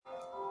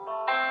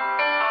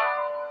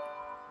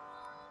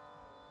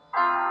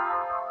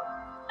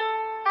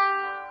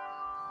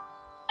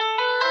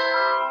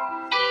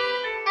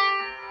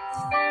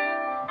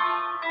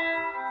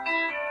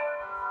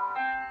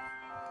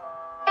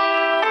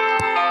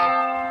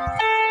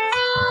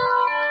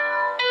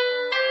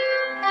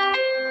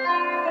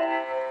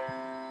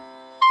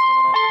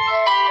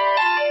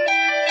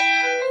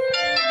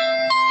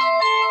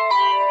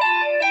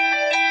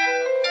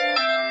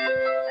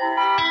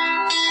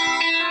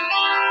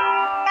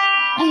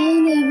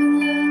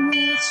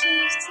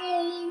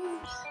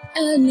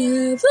I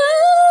never.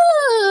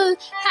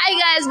 Hi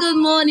guys, good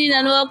morning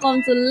and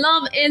welcome to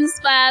Love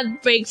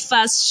Inspired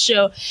Breakfast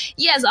Show.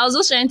 Yes, I was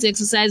just trying to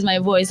exercise my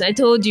voice. I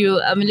told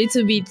you I'm a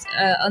little bit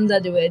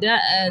under the weather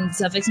and it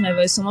affects my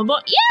voice somewhat.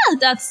 But yeah,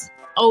 that's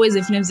always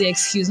a flimsy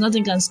excuse.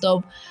 Nothing can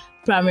stop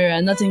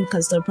Primera. Nothing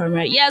can stop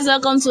Primera. Yes,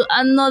 welcome to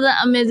another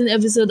amazing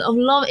episode of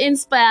Love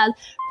Inspired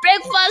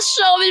Breakfast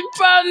Show with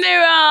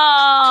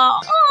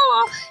Primera.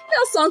 Oh,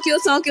 yes, thank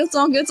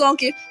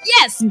you.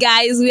 Yes,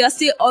 guys, we are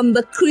still on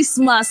the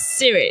Christmas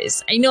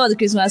series. I know what the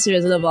Christmas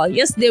series is all about.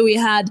 Yesterday we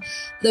had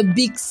the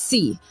Big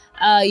C.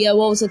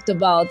 What we talked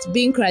about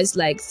being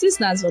Christ-like. C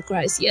stands for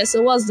Christ. Yeah,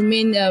 so what's the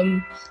main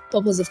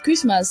purpose of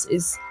Christmas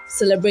is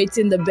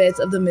celebrating the birth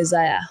of the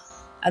Messiah.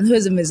 And who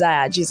is the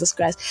Messiah? Jesus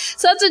Christ.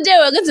 So today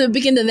we're going to be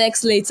picking the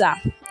next letter.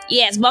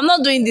 Yes, but I'm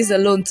not doing this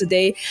alone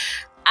today.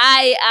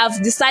 I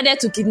have decided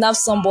to kidnap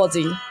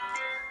somebody.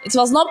 It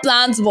was not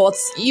planned, but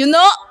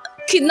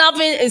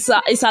kidnapping is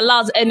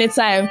allowed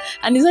anytime.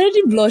 And he's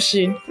already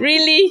blushing.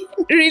 Really?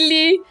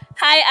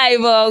 Hi,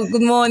 Ivor.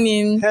 Good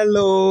morning.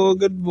 Hello,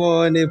 good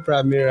morning,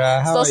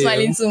 Primera. How Stop are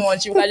smiling you? too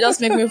much. You can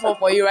just make me fall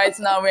for you right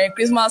now. We're in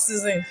Christmas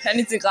season.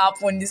 Anything can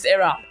happen in this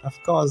era. Of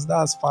course,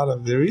 that's part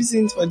of the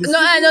reason for this.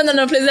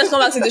 No. Please, let's come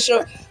back to the show.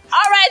 All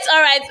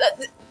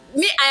right.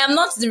 I am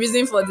not the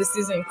reason for the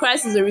season.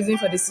 Christ is the reason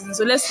for the season.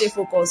 So let's stay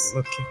focused.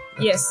 Okay.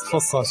 Yes.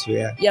 Focus,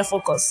 yeah. Yeah,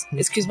 focus.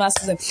 It's Christmas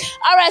season.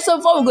 All right. So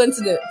before we go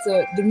into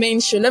the main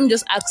show, let me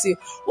just ask you,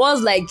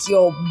 what's like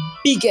your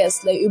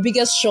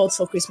biggest shot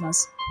for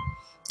Christmas?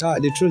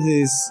 The truth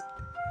is,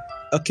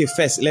 okay,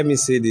 first, let me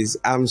say this.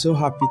 I'm so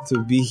happy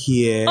to be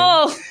here.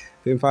 Oh,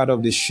 Being part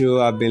of the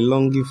show. I've been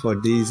longing for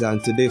this,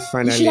 and today you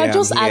finally should have I'm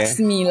just here. asked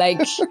me, like,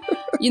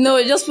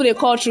 just put a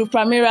call through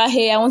Primera.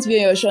 Hey, I want to be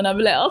on your show. And I'll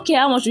be like, okay,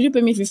 how much would you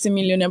pay me? 50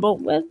 million. But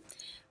well,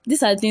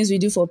 these are the things we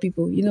do for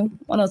people.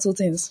 One or two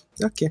things.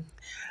 Okay.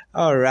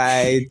 All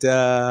right.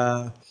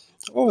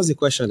 What was the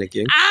question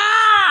again?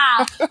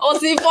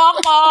 Okay.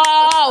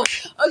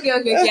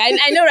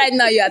 I know right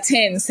now you are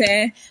tense,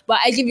 but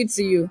I give it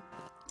to you.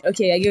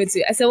 Okay, I give it to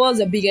you. I said, what's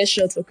the biggest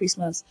shot for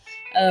Christmas?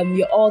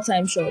 Your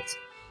all-time shot.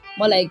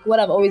 More like what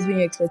have always been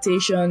your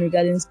expectation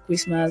regarding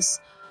Christmas?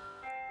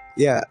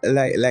 Yeah,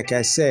 like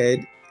I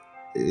said,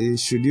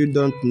 should you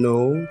don't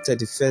know,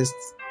 31st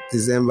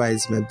December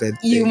is my birthday.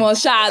 You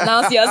must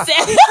announce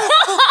yourself.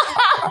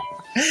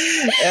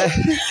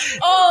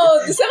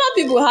 December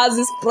people has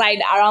this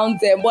pride around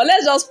them, but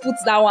let's just put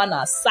that one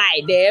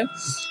aside.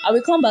 I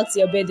will come back to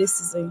your birthday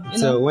season.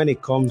 So when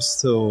it comes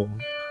to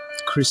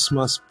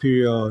Christmas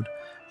period,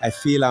 I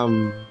feel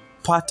I'm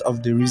part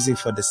of the reason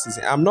for the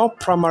season. I'm not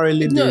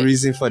primarily the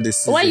reason for the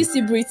season. Why are you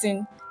still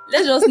breathing?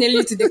 Let's just nail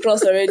you to the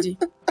cross already.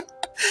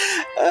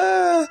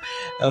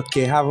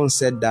 Okay, having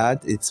said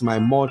that, it's my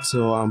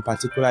motto. I'm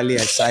particularly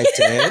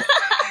excited.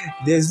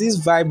 There's this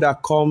vibe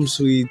that comes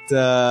with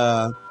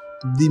the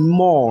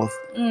month.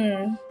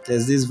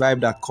 There's this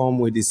vibe that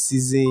comes with the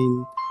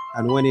season,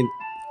 and when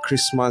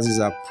Christmas is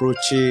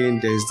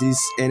approaching, there's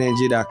this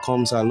energy that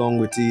comes along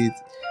with it.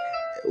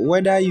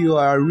 Whether you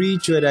are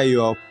rich, whether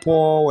you are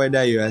poor,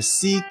 whether you are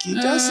sick, you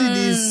just see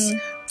this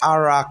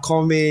aura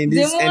coming,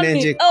 this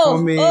energy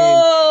coming.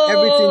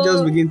 Everything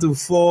just begin to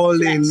fall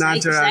in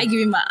natural. Should I give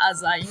him my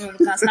answer?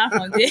 We can start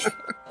from there.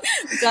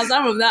 We can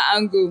start from that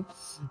angle.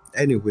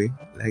 Anyway,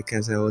 like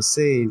as I was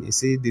saying, you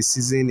see, the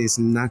season is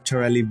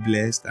naturally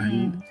blessed,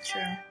 and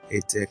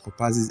it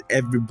encompasses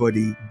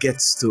everybody,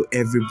 gets to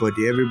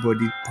everybody.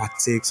 Everybody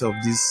partakes of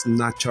this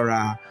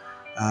natural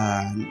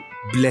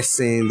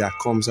blessing that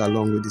comes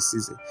along with the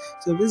season.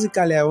 So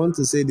basically, I want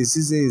to say the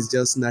season is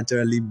just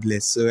naturally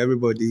blessed. So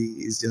everybody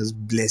is just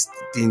blessed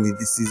being in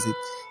the season,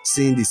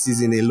 seeing the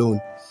season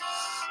alone.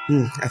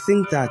 I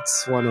think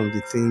that's one of the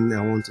things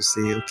I want to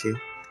say. Okay,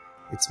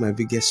 it's my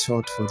biggest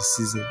shot for the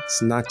season.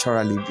 It's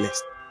naturally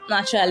blessed.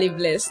 Naturally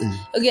blessed.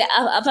 Okay,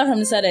 apart from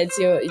the side that it's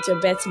your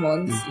birth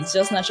month, it's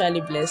just naturally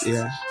blessed.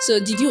 Yeah. So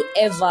did you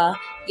ever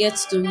get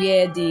to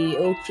wear the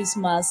old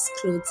Christmas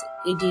clothes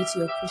a day to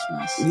your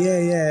Christmas?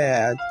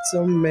 Yeah.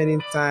 So many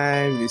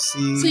times, you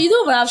see. So you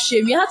don't even have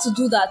shame. You had to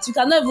do that. You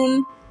cannot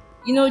even,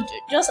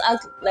 just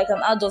act like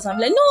an adult and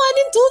be like, no, I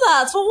didn't do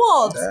that. For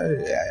what?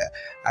 Yeah.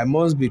 I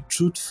must be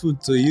truthful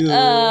to you.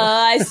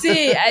 I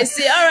see.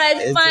 All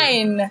right,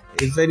 fine.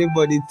 If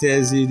anybody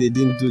tells you they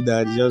didn't do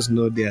that, just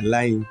know they're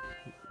lying.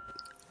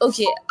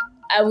 Okay,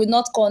 I will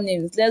not call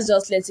names. Let's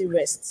just let it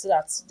rest so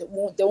that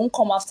they won't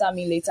come after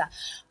me later.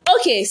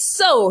 Okay,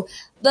 so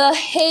the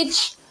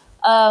H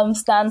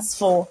stands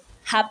for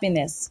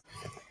happiness.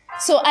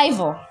 So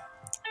Ivor,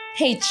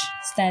 H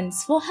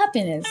stands for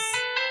happiness.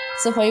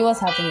 So for you, what's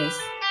happiness?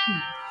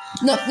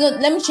 No,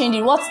 let me change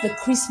it. What's the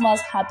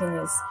Christmas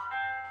happiness?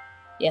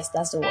 Yes,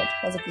 that's the word.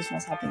 What's the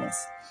Christmas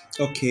happiness?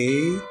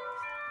 Okay.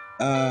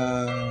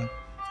 The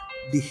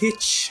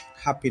H,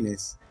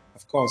 happiness.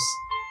 Of course,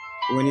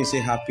 when you say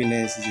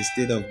happiness, it's a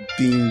state of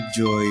being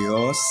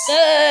joyous.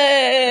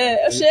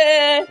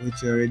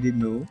 Which you already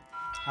know.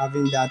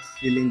 Having that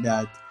feeling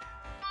that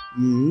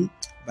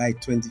by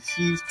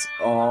 25th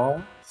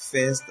or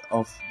 1st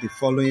of the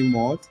following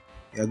month,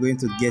 You're going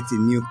to get a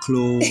new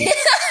clothes.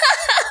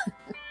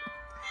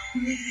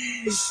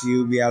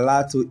 You'll be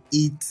allowed to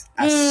eat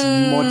as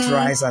much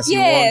rice as you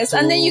want to. Yes,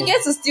 and then you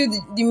get to steal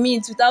the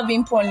meat without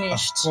being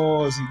punished. Of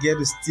course, you get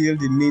to steal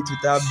the meat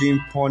without being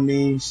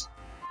punished.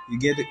 You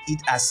get to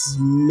eat as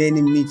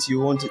many meat you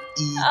want to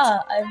eat.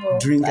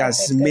 Drink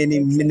as many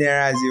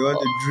minerals you want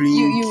to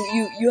drink.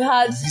 You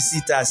had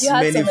visit as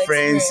many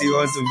friends you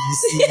want to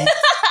visit.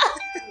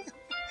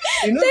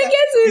 You know they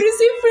get to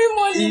receive free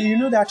money. You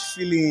know that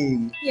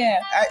feeling.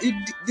 Yeah.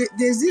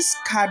 There's this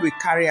card we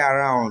carry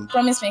around.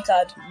 Promise me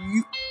card.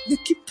 You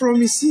keep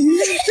promising.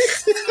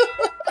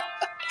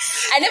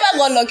 I never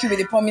got lucky with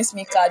the promise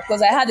me card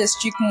because I had a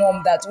strict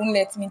mom that wouldn't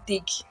let me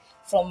take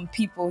from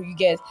people, you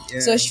get.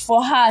 Yeah. So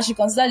for her, she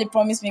considered the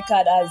promise me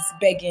card as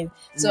begging.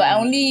 So I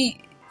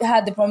only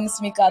had the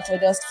promise me card for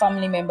just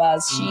family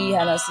members, she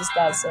and her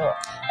sister. So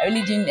I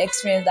really didn't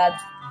experience that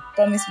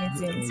promise me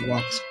thing.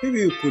 Wow. Maybe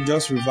you could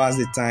just reverse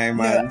the time.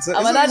 Yeah.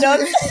 I'm an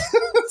adult.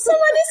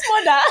 Somebody's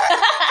mother.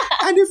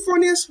 And the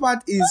funniest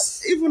part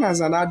is, even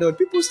as an adult,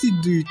 people still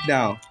do it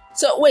now.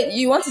 So wait,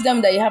 you want to tell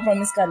me that you have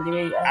promise card the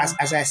way? As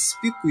I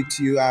speak with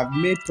you, I've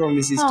made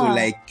promises to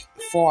like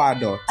 4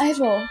 adults. I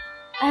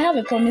have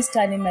a promise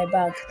card in my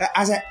bag.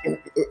 I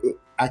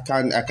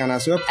can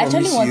as well promise you. I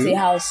actually want a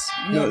house.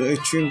 No, a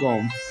chewing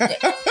gum.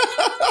 Yeah.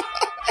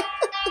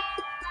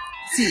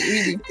 See,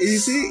 really. You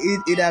see,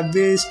 it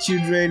avails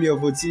children the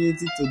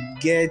opportunity to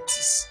get,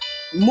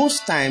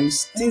 most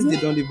times, things they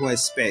don't even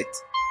expect.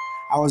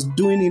 I was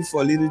doing it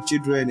for little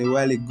children a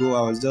while ago.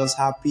 I was just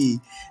happy.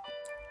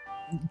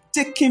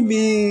 Taking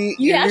me.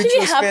 You're actually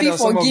happy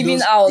for giving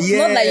out,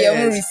 yes. Not that you're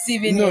even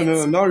receiving it.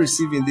 No, not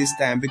receiving this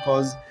time,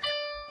 because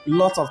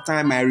lots of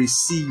time I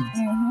received.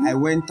 I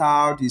went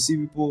out, you see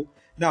people.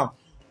 Now,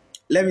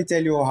 let me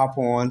tell you what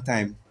happened one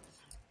time.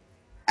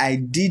 I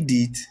did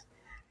it.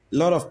 A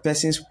lot of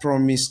persons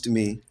promised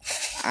me,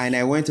 and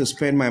I went to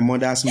spend my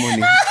mother's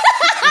money.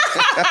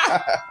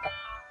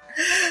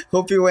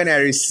 Hoping when I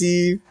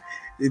receive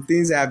the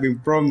things I have been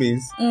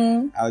promised,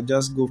 I'll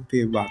just go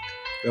pay back.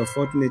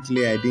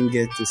 Unfortunately, I didn't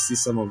get to see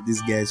some of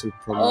these guys who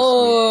promised me.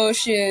 Oh,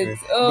 shit.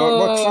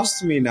 But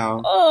trust me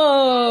now.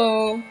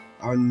 Oh.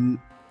 On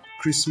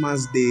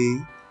Christmas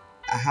Day,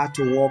 I had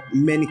to walk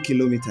many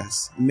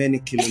kilometers.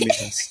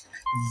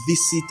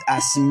 Visit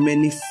as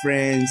many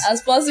friends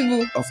as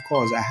possible. Of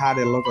course, I had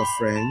a lot of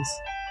friends.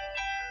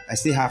 I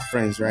still have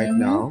friends right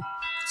now.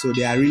 So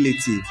they are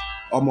relative.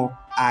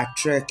 I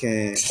trek.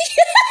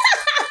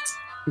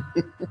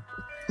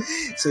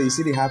 So you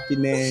see the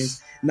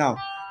happiness. Now,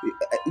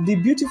 the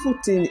beautiful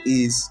thing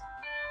is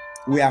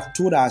we have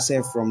told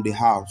ourselves from the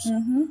house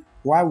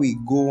while we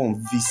go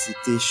on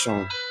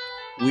visitation,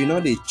 we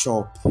know they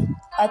chop.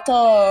 At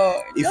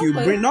all. If you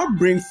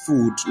bring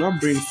food.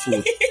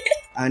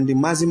 And the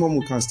maximum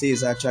we can stay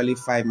is actually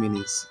 5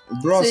 minutes.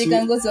 Bros, so you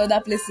can go to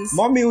other places.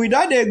 Mommy, we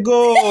don't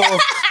go.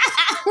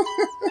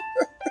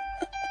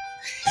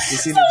 You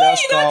see, they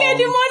just don't get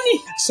the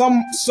money.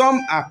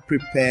 Some are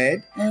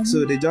prepared,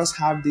 so they just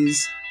have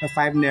this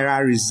 5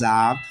 naira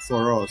reserved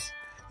for us.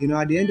 You know,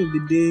 at the end of the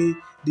day,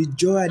 the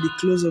joy at the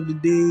close of the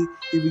day,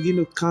 you begin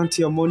to count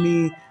your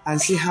money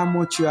and see how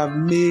much you have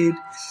made.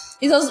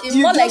 It's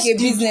more like a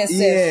business.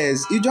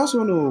 Yes, you just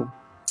want to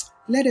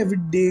let every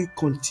day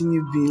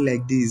continue being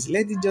like this.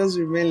 Let it just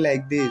remain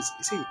like this.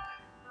 You see,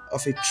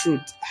 of a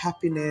truth,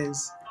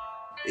 happiness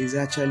is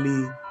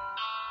actually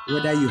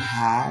whether you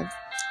have,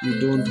 you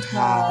don't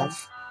have.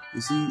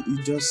 You see,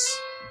 you just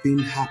being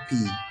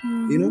happy.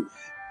 You know,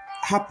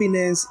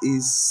 happiness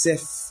is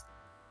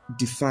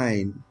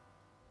self-defined.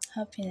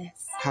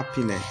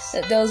 Happiness.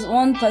 There was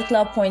one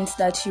particular point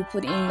that you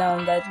put in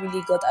now that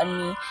really got at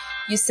me.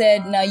 You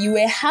said, now you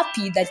were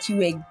happy that you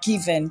were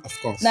given. Of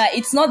course. Now,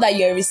 it's not that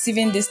you're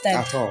receiving this time.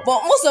 At all.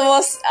 But most of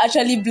us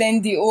actually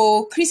blend the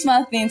whole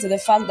Christmas thing to the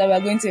fact that we're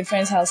going to a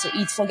friend's house to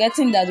eat,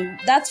 forgetting that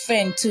that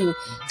friend too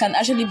can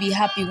actually be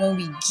happy when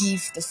we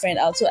give the friend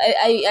out. So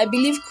I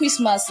believe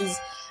Christmas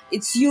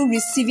it's you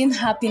receiving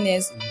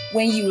happiness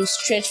when you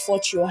stretch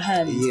forth your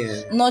hands.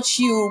 Yeah. Not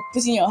you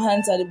putting your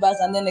hands at the back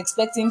and then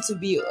expecting to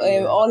be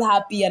all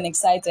happy and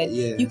excited.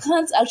 Yeah. You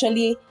can't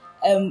actually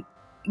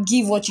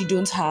give what you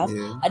don't have.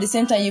 Yeah. At the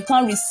same time, you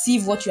can't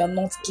receive what you are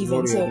not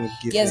given.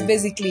 Yes,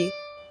 basically,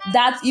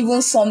 that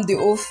even summed the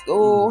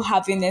whole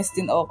happiness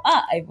thing up.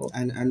 Ivo.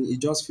 And you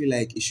just feel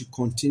like it should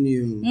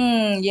continue.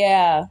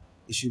 Yeah.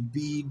 It should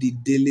be the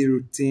daily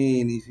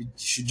routine. It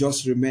should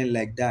just remain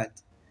like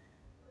that.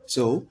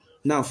 So,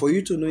 now, for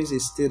you to know it's a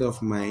state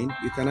of mind,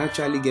 you can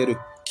actually get to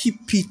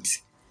keep it,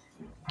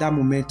 that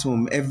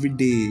momentum every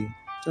day,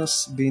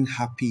 just being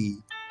happy,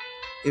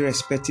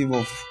 irrespective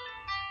of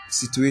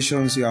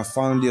situations you have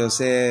found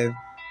yourself,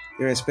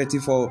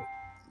 irrespective of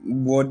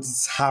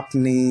what's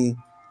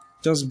happening,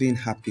 just being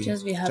happy.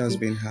 Just be happy. Just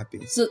being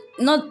happy. So,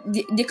 not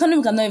the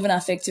economy cannot even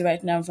affect you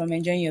right now from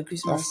enjoying your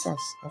Christmas. Of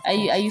course. Are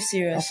you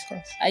serious? Of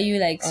course. Are you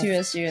like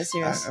serious?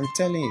 I'm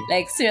telling you.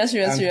 Like serious?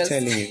 I'm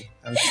telling you.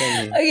 I'm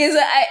telling you. Okay, so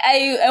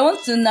I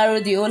want to narrow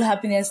the whole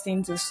happiness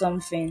thing to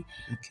something.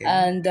 Okay.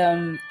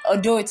 And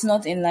although it's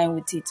not in line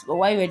with it, but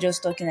while we were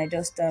just talking, I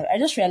just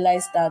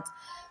realized that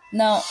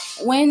now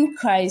when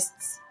Christ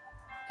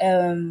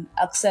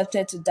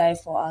accepted to die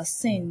for our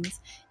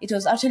sins, it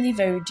was actually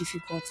very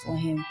difficult for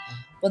him.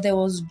 But there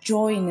was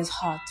joy in his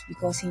heart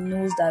because he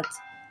knows that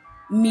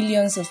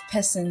millions of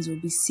persons will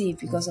be saved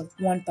because of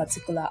one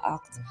particular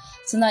act.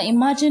 So now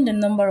imagine the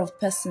number of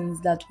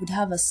persons that would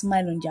have a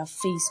smile on their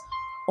face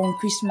on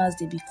Christmas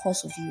Day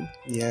because of you.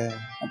 Yeah.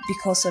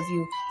 Because of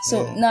you.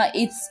 So now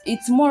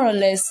it's more or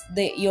less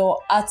your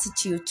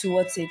attitude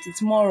towards it.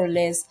 It's more or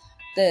less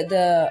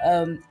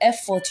the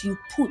effort you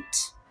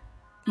put,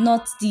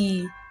 not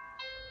the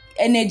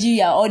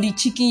energy or the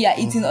chicken you're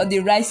eating or the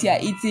rice you're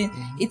eating.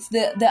 It's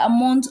the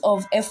amount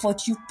of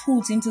effort you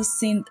put into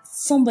seeing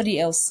somebody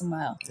else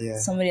smile.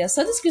 Somebody else.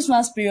 So this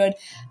Christmas period,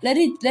 let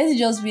it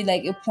just be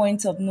like a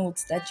point of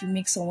note that you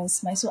make someone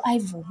smile. So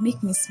Ivor,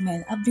 make me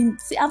smile. I've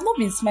not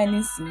been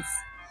smiling since.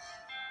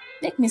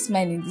 Make me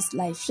smile in this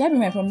life. Should I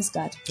bring my promise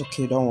card?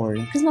 Okay, don't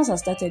worry. Christmas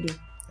has started though.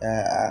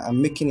 I'm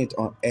making it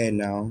on air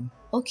now.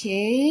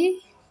 Okay.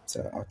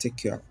 So I'll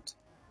take you out.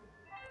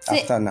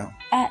 After now.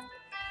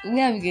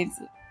 Where are we going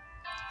to?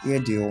 Where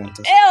do you want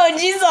us? Oh,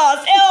 Jesus!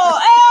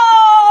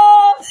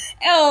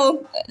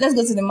 Oh! Let's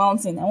go to the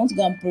mountain. I want to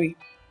go and pray.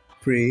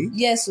 Pray?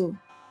 Yes, so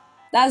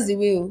that's the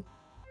way.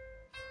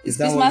 Is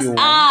that Christmas? What you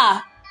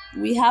want?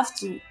 We have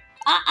to.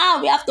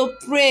 We have to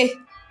pray.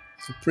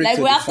 To pray like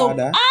to we the have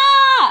Father?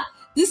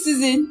 This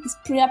season is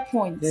prayer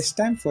point. There's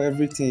time for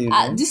everything, you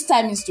know? This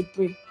time is to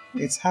pray.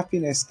 It's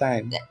happiness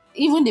time.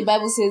 Even the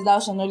Bible says, man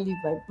shall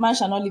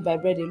not live by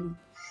bread alone.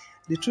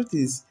 The truth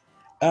is,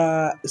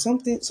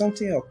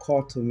 something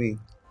occurred to me.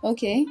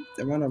 Okay.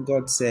 The man of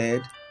God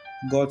said,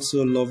 God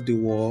so loved the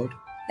world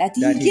that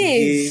he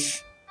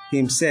gave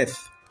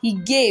himself. He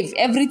gave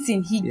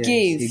everything. He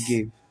gave.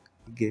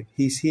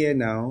 He's here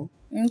now.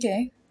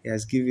 Okay. He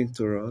has given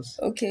to us.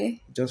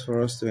 Okay. Just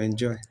for us to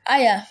enjoy.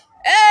 Yeah.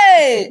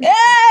 Hey!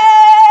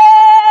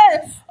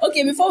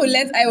 Okay, before we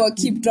let Ivor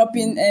keep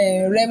dropping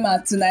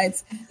Rema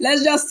tonight,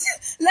 let's just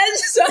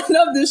round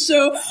up the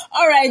show.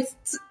 All right,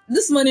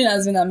 this morning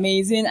has been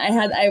amazing. I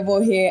had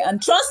Ivor here,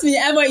 and trust me,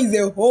 Ivor is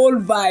a whole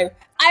vibe.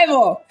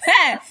 Ivor,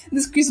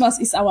 this Christmas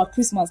is our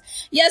Christmas.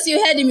 Yes,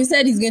 you heard him. He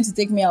said he's going to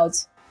take me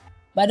out,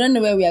 but I don't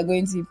know where we are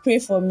going to. Pray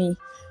for me.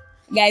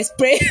 Guys,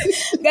 pray.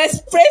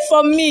 Guys, pray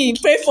for me.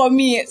 Pray for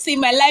me. See,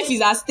 my life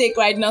is at stake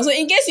right now. So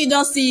in case you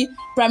don't see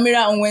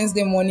Primera on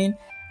Wednesday morning,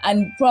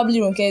 and probably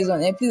Ronke is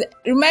on it, please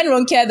remind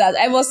Ronke that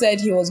Ivor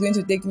said he was going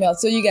to take me out,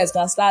 so you guys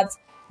can start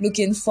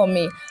looking for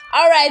me.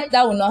 All right,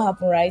 that will not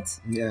happen, right?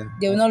 Yeah.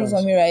 They will not look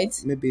for me, right?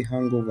 Maybe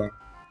hangover.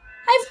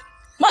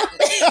 Man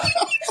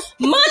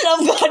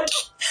of God,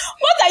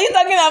 what are you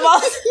talking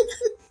about?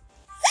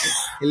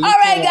 All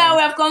right, guys,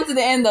 we have come to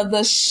the end of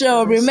the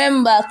show.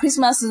 Remember,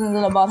 Christmas is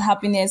all about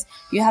happiness.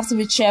 You have to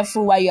be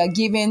cheerful while you are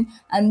giving,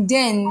 and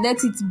then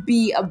let it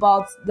be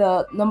about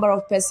the number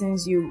of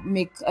persons you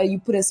make. You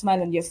put a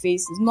smile on your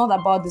face. It's not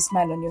about the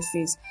smile on your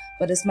face,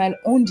 but a smile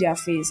on their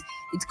face.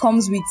 It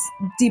comes with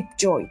deep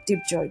joy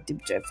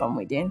from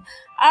within.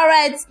 All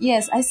right,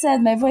 yes, I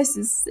said my voice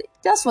is.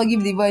 Just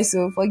forgive the voice,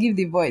 forgive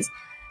the voice.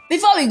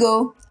 Before we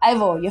go,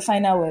 Ivor, your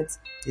final words.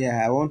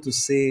 Yeah, I want to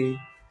say,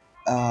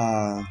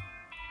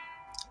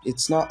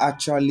 it's not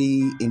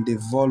actually in the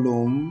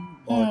volume,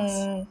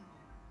 but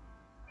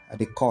at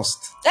the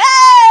cost.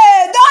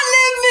 Hey, don't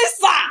leave me,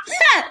 sir.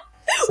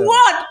 So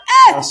what?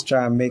 Just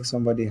try and make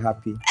somebody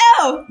happy.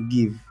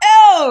 Give.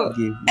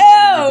 Give.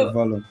 The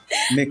volume.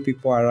 Make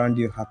people around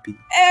you happy. Make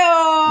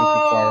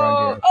people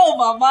around you.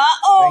 Baba.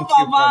 Thank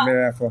you,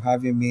 Primera, for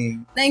having me.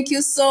 Thank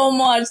you so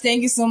much.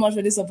 Thank you so much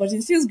for this opportunity.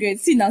 It feels great.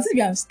 See, now,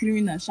 I'm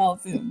screaming and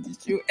shouting on the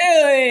show.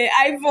 Hey,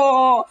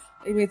 Ivor.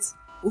 Wait.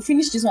 We'll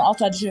finish this one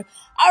after the show.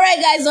 All right,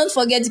 guys, don't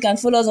forget you can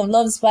follow us on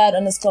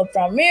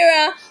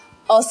loveinspired_Primera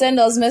or send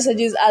us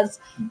messages at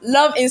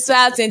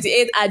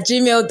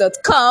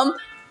loveinspired28@gmail.com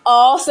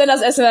or send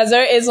us SMS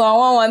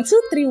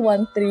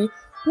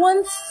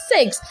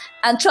 08111231316.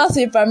 And trust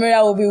me,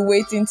 Primera will be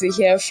waiting to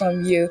hear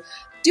from you.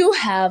 Do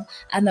have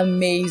an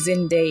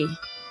amazing day.